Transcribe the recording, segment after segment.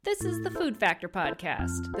This is the Food Factor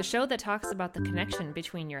Podcast, the show that talks about the connection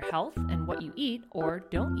between your health and what you eat or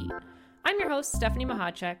don't eat. I'm your host, Stephanie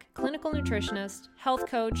Mahacek, clinical nutritionist, health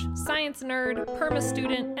coach, science nerd, perma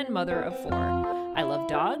student, and mother of 4. I love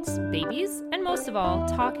dogs, babies, and most of all,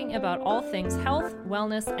 talking about all things health,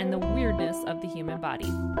 wellness, and the weirdness of the human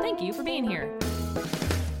body. Thank you for being here.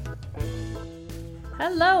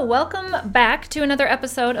 Hello, welcome back to another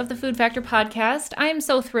episode of the Food Factor Podcast. I am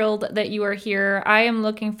so thrilled that you are here. I am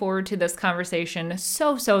looking forward to this conversation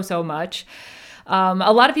so much. A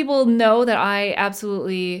lot of people know that I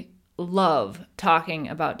absolutely love talking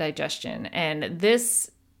about digestion, and this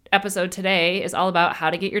episode today is all about how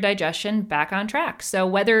to get your digestion back on track. So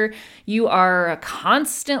whether you are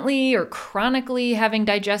constantly or chronically having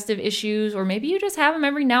digestive issues, or maybe you just have them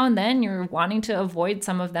every now and then, you're wanting to avoid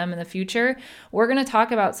some of them in the future, we're going to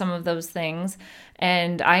talk about some of those things.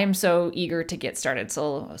 And I am so eager to get started.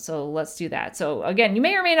 So let's do that. So again, you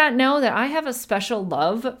may or may not know that I have a special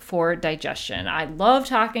love for digestion. I love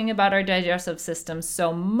talking about our digestive system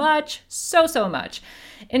so much, so much.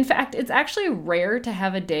 In fact, it's actually rare to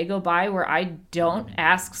have a day go by where I don't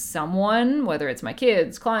ask someone, whether it's my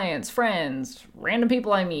kids, clients, friends, random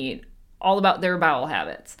people I meet, all about their bowel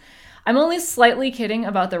habits. I'm only slightly kidding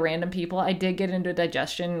about the random people. I did get into a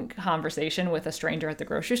digestion conversation with a stranger at the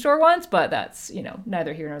grocery store once, but that's,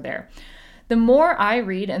 neither here nor there. The more I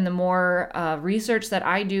read and the more research that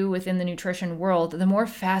I do within the nutrition world, the more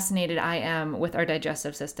fascinated I am with our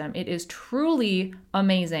digestive system. It is truly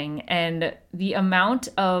amazing. And the amount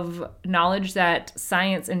of knowledge that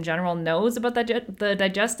science in general knows about the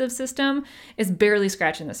digestive system is barely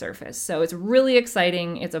scratching the surface. So it's really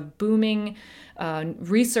exciting. It's a booming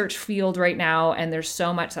research field right now, and there's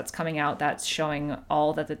so much that's coming out that's showing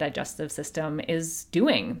all that the digestive system is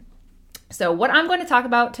doing. So what I'm going to talk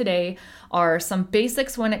about today are some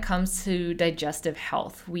basics when it comes to digestive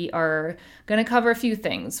health. We are going to cover a few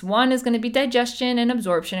things. One is going to be digestion and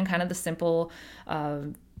absorption, and kind of the simple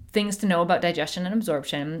things to know about digestion and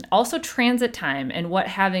absorption. Also transit time and what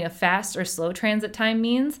having a fast or slow transit time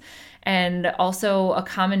means. And also a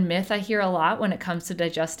common myth I hear a lot when it comes to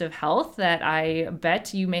digestive health that I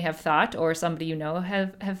bet you may have thought, or somebody you know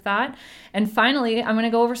have thought. And finally, I'm going to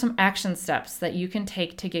go over some action steps that you can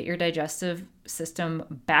take to get your digestive system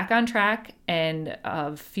back on track and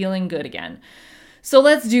feeling good again. So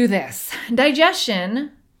let's do this.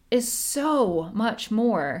 Digestion is so much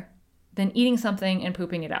more than eating something and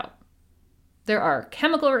pooping it out. There are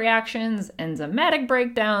chemical reactions, enzymatic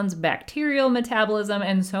breakdowns, bacterial metabolism,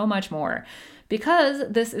 and so much more. Because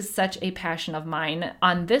this is such a passion of mine,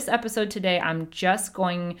 on this episode today, I'm just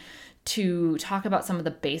going to talk about some of the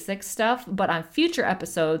basic stuff, but on future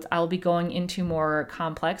episodes, I'll be going into more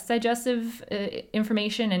complex digestive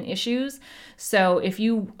information and issues. So if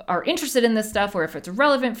you are interested in this stuff, or if it's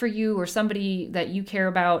relevant for you or somebody that you care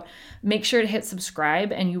about, make sure to hit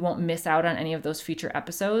subscribe and you won't miss out on any of those future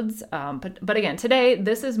episodes. But again, today,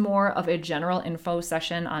 this is more of a general info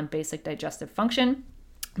session on basic digestive function.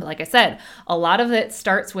 But like I said, a lot of it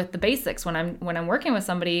starts with the basics. When I'm working with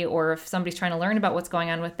somebody, or if somebody's trying to learn about what's going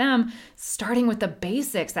on with them, starting with the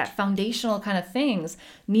basics, that foundational kind of things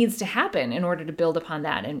needs to happen in order to build upon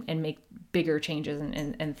that and make bigger changes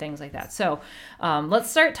and things like that. So let's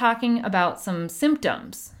start talking about some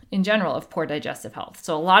symptoms in general of poor digestive health.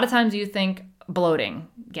 So a lot of times you think bloating,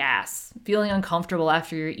 gas, feeling uncomfortable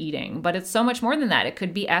after you're eating, but it's so much more than that. It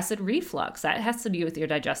could be acid reflux. That has to do with your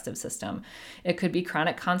digestive system. It could be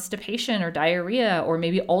chronic constipation or diarrhea, or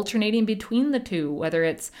maybe alternating between the two, whether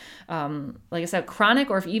it's, like I said, chronic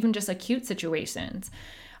or if even just acute situations.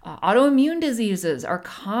 Autoimmune diseases are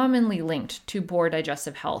commonly linked to poor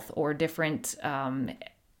digestive health or different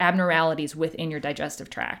abnormalities within your digestive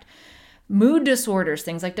tract. Mood disorders,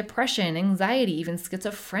 things like depression, anxiety, even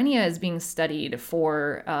schizophrenia is being studied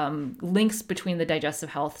for links between the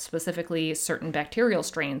digestive health, specifically certain bacterial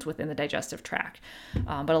strains within the digestive tract.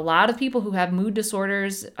 But a lot of people who have mood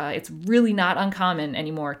disorders, it's really not uncommon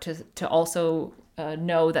anymore to also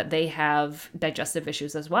know that they have digestive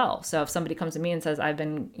issues as well. So if somebody comes to me and says, I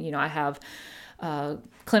have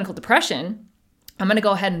clinical depression, I'm going to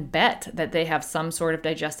go ahead and bet that they have some sort of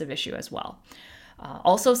digestive issue as well.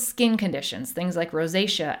 Also skin conditions, things like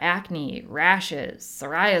rosacea, acne, rashes,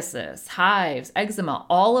 psoriasis, hives, eczema,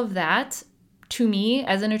 all of that, to me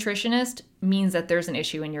as a nutritionist, means that there's an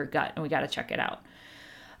issue in your gut and we got to check it out.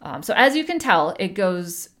 So as you can tell, it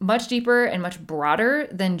goes much deeper and much broader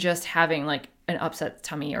than just having like an upset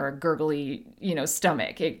tummy or a gurgly,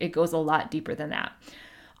 stomach. It goes a lot deeper than that.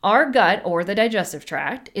 Our gut, or the digestive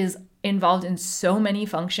tract, is involved in so many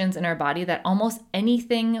functions in our body that almost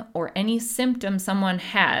anything or any symptom someone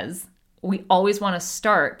has we always want to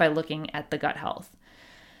start by looking at the gut health.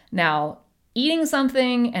 Now, eating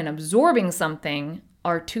something and absorbing something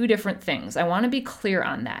are two different things. I want to be clear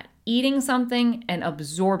on that. Eating something and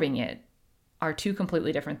absorbing it are two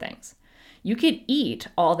completely different things. You could eat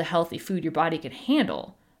all the healthy food your body could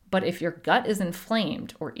handle, but if your gut is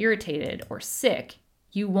inflamed or irritated or sick,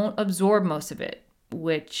 you won't absorb most of it,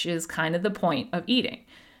 which is kind of the point of eating.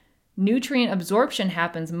 Nutrient absorption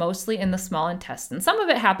happens mostly in the small intestine. Some of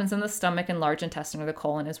it happens in the stomach and large intestine or the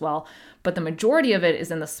colon as well, but the majority of it is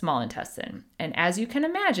in the small intestine. And as you can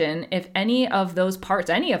imagine, if any of the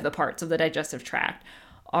parts of the digestive tract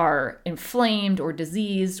are inflamed or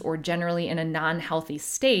diseased or generally in a non-healthy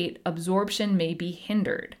state, absorption may be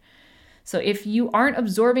hindered. So if you aren't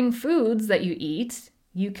absorbing foods that you eat,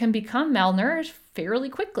 you can become malnourished fairly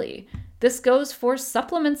quickly. This goes for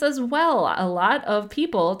supplements as well. A lot of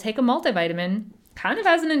people take a multivitamin kind of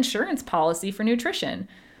as an insurance policy for nutrition.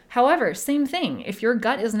 However, same thing. If your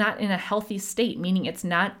gut is not in a healthy state, meaning it's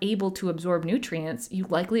not able to absorb nutrients, you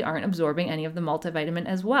likely aren't absorbing any of the multivitamin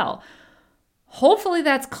as well. Hopefully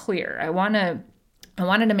that's clear. I wanted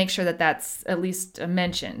to make sure that that's at least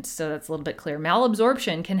mentioned, so that's a little bit clear.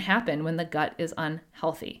 Malabsorption can happen when the gut is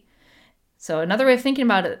unhealthy. So another way of thinking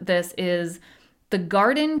about this is the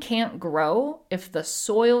garden can't grow if the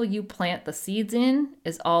soil you plant the seeds in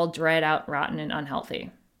is all dried out, rotten, and unhealthy.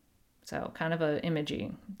 So kind of an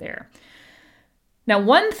imaging there. Now,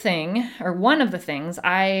 one of the things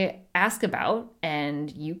I ask about,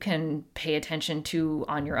 and you can pay attention to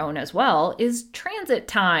on your own as well, is transit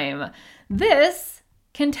time. This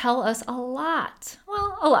can tell us a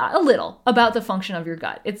little about the function of your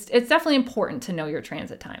gut. It's definitely important to know your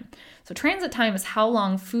transit time. So transit time is how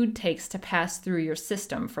long food takes to pass through your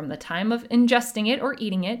system from the time of ingesting it or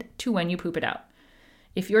eating it to when you poop it out.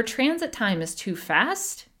 If your transit time is too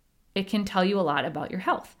fast, it can tell you a lot about your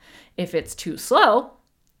health. If it's too slow,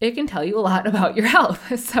 it can tell you a lot about your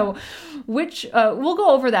health. So we'll go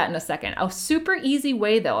over that in a second. A super easy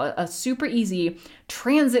way though, a super easy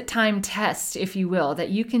transit time test, if you will, that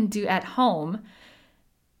you can do at home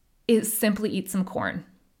is simply eat some corn.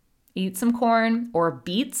 Eat some corn or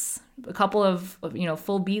beets, a couple of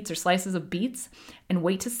full beets or slices of beets, and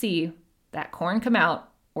wait to see that corn come out,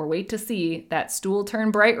 or wait to see that stool turn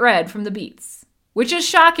bright red from the beets. Which is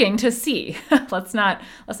shocking to see. Let's not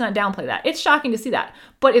downplay that. It's shocking to see that,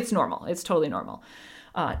 but it's normal. It's totally normal.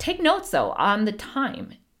 Take notes though on the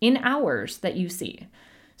time in hours that you see.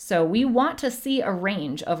 So we want to see a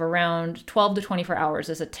range of around 12 to 24 hours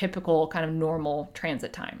as a typical kind of normal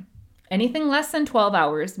transit time. Anything less than 12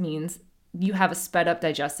 hours means you have a sped up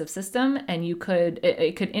digestive system, and it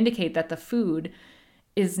could indicate that the food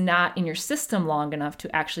is not in your system long enough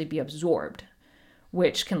to actually be absorbed,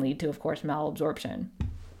 which can lead to, of course, malabsorption.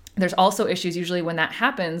 There's also issues usually when that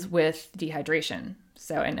happens with dehydration,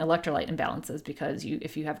 and electrolyte imbalances, because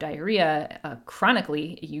if you have diarrhea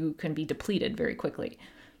chronically, you can be depleted very quickly.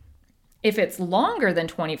 If it's longer than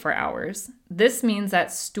 24 hours, this means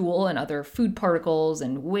that stool and other food particles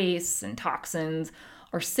and wastes and toxins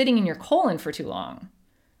are sitting in your colon for too long.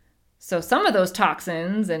 So some of those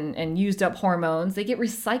toxins and used up hormones, they get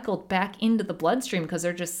recycled back into the bloodstream because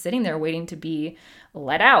they're just sitting there waiting to be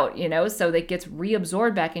let out, so that gets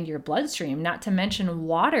reabsorbed back into your bloodstream, not to mention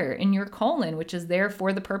water in your colon, which is there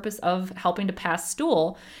for the purpose of helping to pass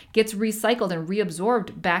stool, gets recycled and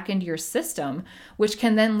reabsorbed back into your system, which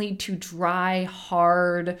can then lead to dry,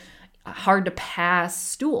 hard to pass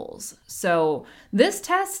stools. So this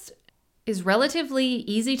test is relatively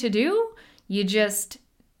easy to do. You just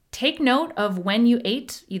take note of when you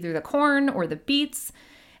ate either the corn or the beets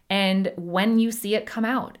and when you see it come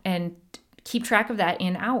out, and keep track of that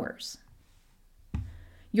in hours.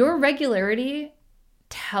 Your regularity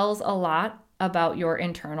tells a lot about your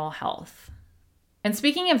internal health. And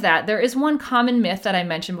speaking of that, there is one common myth that I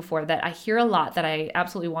mentioned before that I hear a lot that I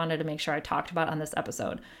absolutely wanted to make sure I talked about on this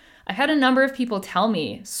episode. I've had a number of people tell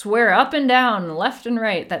me, swear up and down, left and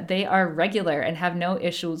right, that they are regular and have no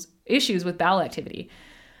issues with bowel activity.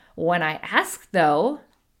 When I ask, though,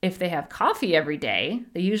 if they have coffee every day,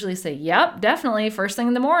 they usually say, yep, definitely, first thing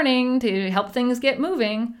in the morning to help things get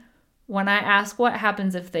moving. When I ask what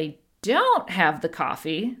happens if they don't have the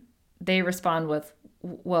coffee, they respond with,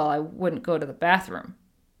 well, I wouldn't go to the bathroom.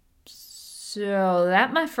 So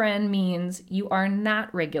that, my friend, means you are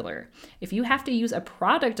not regular. If you have to use a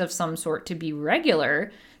product of some sort to be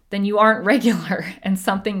regular, then you aren't regular and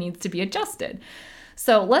something needs to be adjusted.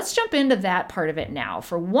 So let's jump into that part of it now.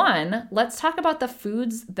 For one, let's talk about the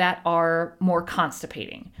foods that are more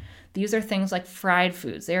constipating. These are things like fried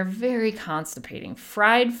foods. They are very constipating.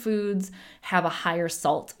 Fried foods have a higher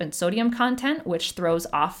salt and sodium content, which throws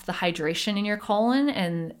off the hydration in your colon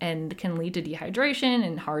and can lead to dehydration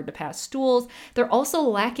and hard to pass stools. They're also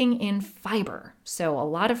lacking in fiber. So a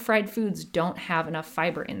lot of fried foods don't have enough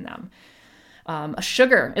fiber in them.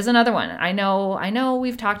 Sugar is another one. I know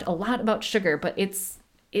we've talked a lot about sugar, but it's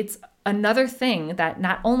another thing that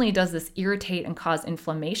not only does this irritate and cause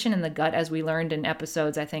inflammation in the gut, as we learned in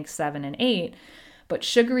episodes, I think 7 and 8, but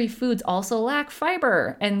sugary foods also lack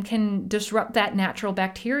fiber and can disrupt that natural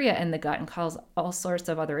bacteria in the gut and cause all sorts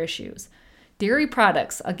of other issues. Dairy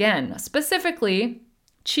products, again, specifically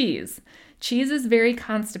cheese. Cheese is very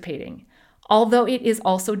constipating, although it is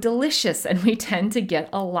also delicious and we tend to get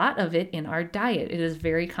a lot of it in our diet. It is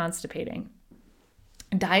very constipating.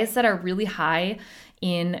 Diets that are really high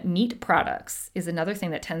in meat products is another thing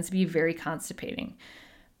that tends to be very constipating,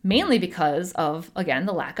 mainly because of, again,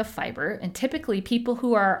 the lack of fiber. And typically people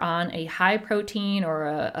who are on a high protein or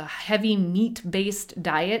a heavy meat-based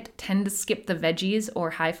diet tend to skip the veggies or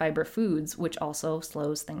high fiber foods, which also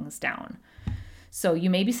slows things down. So you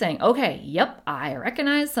may be saying, okay, yep, I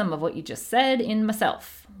recognize some of what you just said in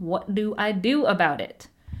myself. What do I do about it?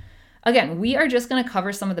 Again, we are just going to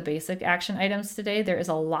cover some of the basic action items today. There is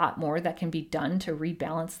a lot more that can be done to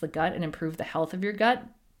rebalance the gut and improve the health of your gut.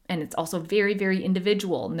 And it's also very, very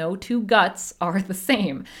individual. No two guts are the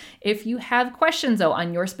same. If you have questions, though,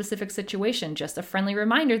 on your specific situation, just a friendly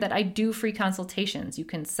reminder that I do free consultations. You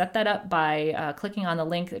can set that up by clicking on the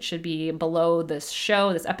link that should be below this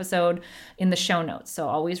episode in the show notes. So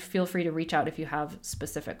always feel free to reach out if you have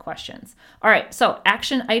specific questions. All right, so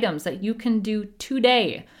action items that you can do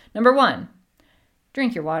today. Number 1,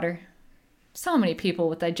 drink your water. So many people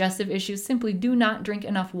with digestive issues simply do not drink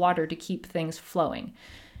enough water to keep things flowing.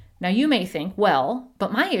 Now you may think, well,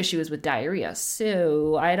 but my issue is with diarrhea,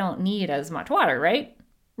 so I don't need as much water, right?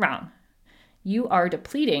 Wrong. You are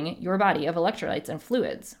depleting your body of electrolytes and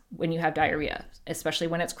fluids when you have diarrhea, especially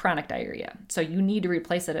when it's chronic diarrhea. So you need to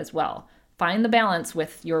replace it as well. Find the balance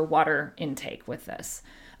with your water intake with this.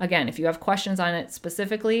 Again, if you have questions on it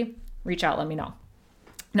specifically, reach out, let me know.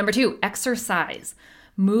 Number 2, exercise.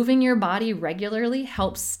 Moving your body regularly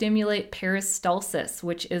helps stimulate peristalsis,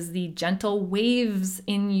 which is the gentle waves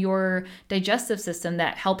in your digestive system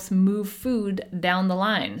that helps move food down the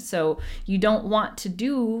line. So you don't have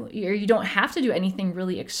to do anything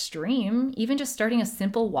really extreme. Even just starting a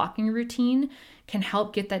simple walking routine can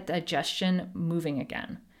help get that digestion moving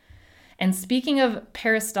again. And speaking of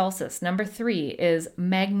peristalsis, number 3 is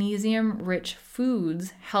magnesium-rich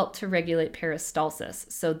foods help to regulate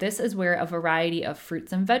peristalsis. So this is where a variety of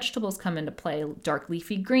fruits and vegetables come into play. Dark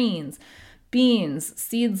leafy greens, beans,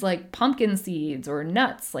 seeds like pumpkin seeds, or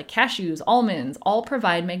nuts like cashews, almonds, all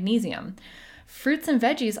provide magnesium. Fruits and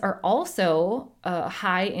veggies are also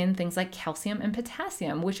high in things like calcium and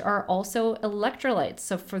potassium, which are also electrolytes.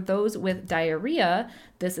 So for those with diarrhea,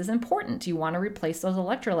 this is important. You want to replace those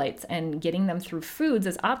electrolytes, and getting them through foods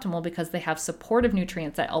is optimal because they have supportive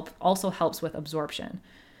nutrients that also helps with absorption.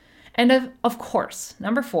 And of course,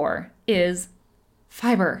 number 4 is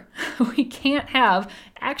fiber. We can't have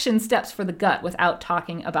action steps for the gut without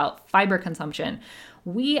talking about fiber consumption.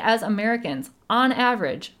 We as Americans, on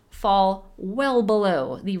average, fall well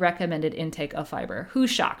below the recommended intake of fiber.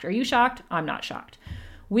 Who's shocked? Are you shocked? I'm not shocked.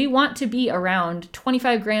 We want to be around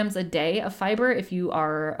 25 grams a day of fiber if you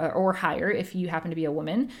are, or higher if you happen to be a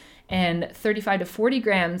woman, and 35 to 40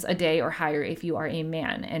 grams a day or higher if you are a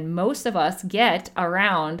man. And most of us get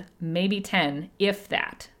around maybe 10, if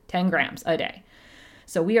that, 10 grams a day.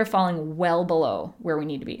 So we are falling well below where we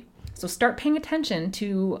need to be. So start paying attention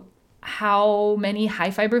to how many high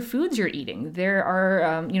fiber foods you're eating. There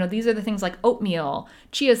are, these are the things like oatmeal,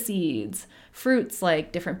 chia seeds, fruits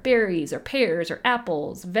like different berries or pears or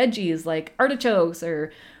apples, veggies like artichokes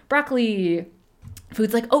or broccoli,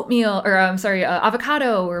 foods like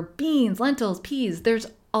avocado or beans, lentils, peas. There's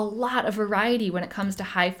a lot of variety when it comes to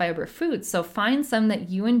high fiber foods. So find some that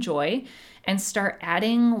you enjoy and start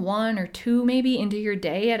adding 1 or 2 maybe into your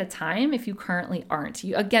day at a time if you currently aren't.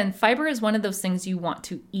 Again, fiber is one of those things you want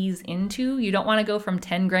to ease into. You don't want to go from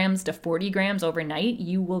 10 grams to 40 grams overnight.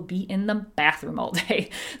 You will be in the bathroom all day.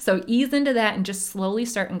 So ease into that and just slowly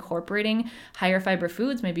start incorporating higher fiber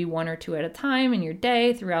foods, maybe 1 or 2 at a time in your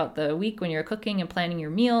day throughout the week when you're cooking and planning your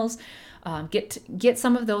meals. Get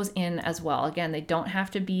some of those in as well. Again, they don't have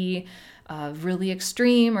to be really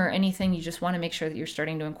extreme or anything. You just want to make sure that you're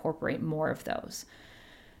starting to incorporate more of those.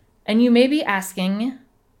 And you may be asking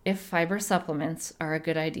if fiber supplements are a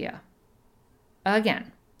good idea.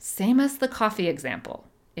 Again, same as the coffee example.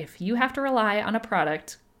 If you have to rely on a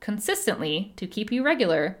product consistently to keep you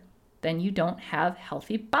regular, then you don't have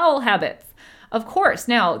healthy bowel habits. Of course,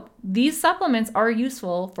 now these supplements are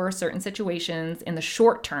useful for certain situations in the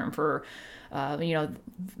short term for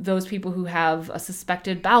those people who have a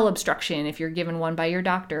suspected bowel obstruction, if you're given one by your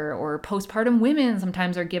doctor, or postpartum women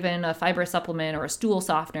sometimes are given a fiber supplement or a stool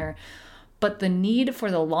softener. But the need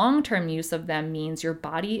for the long-term use of them means your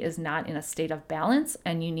body is not in a state of balance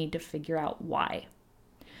and you need to figure out why.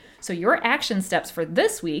 So your action steps for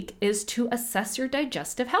this week is to assess your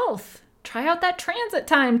digestive health. Try out that transit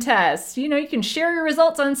time test. You can share your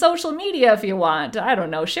results on social media if you want. I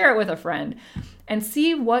don't know, share it with a friend and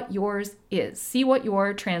see what yours is. See what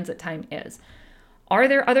your transit time is. Are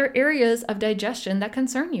there other areas of digestion that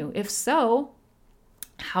concern you? If so,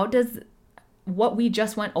 how does what we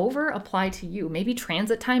just went over apply to you? Maybe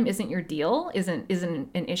transit time isn't your deal, isn't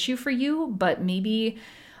an issue for you, but maybe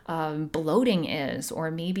bloating is,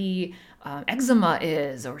 or maybe eczema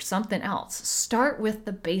is, or something else. Start with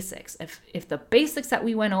the basics. If the basics that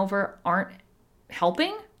we went over aren't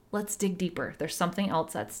helping, let's dig deeper. There's something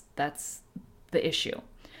else that's the issue.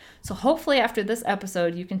 So hopefully after this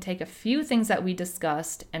episode, you can take a few things that we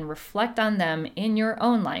discussed and reflect on them in your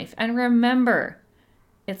own life. And remember,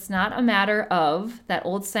 it's not a matter of that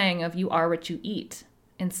old saying of you are what you eat.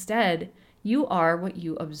 Instead, you are what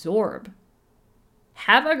you absorb.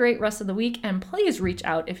 Have a great rest of the week, and please reach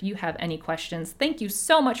out if you have any questions. Thank you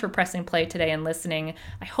so much for pressing play today and listening.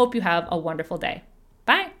 I hope you have a wonderful day.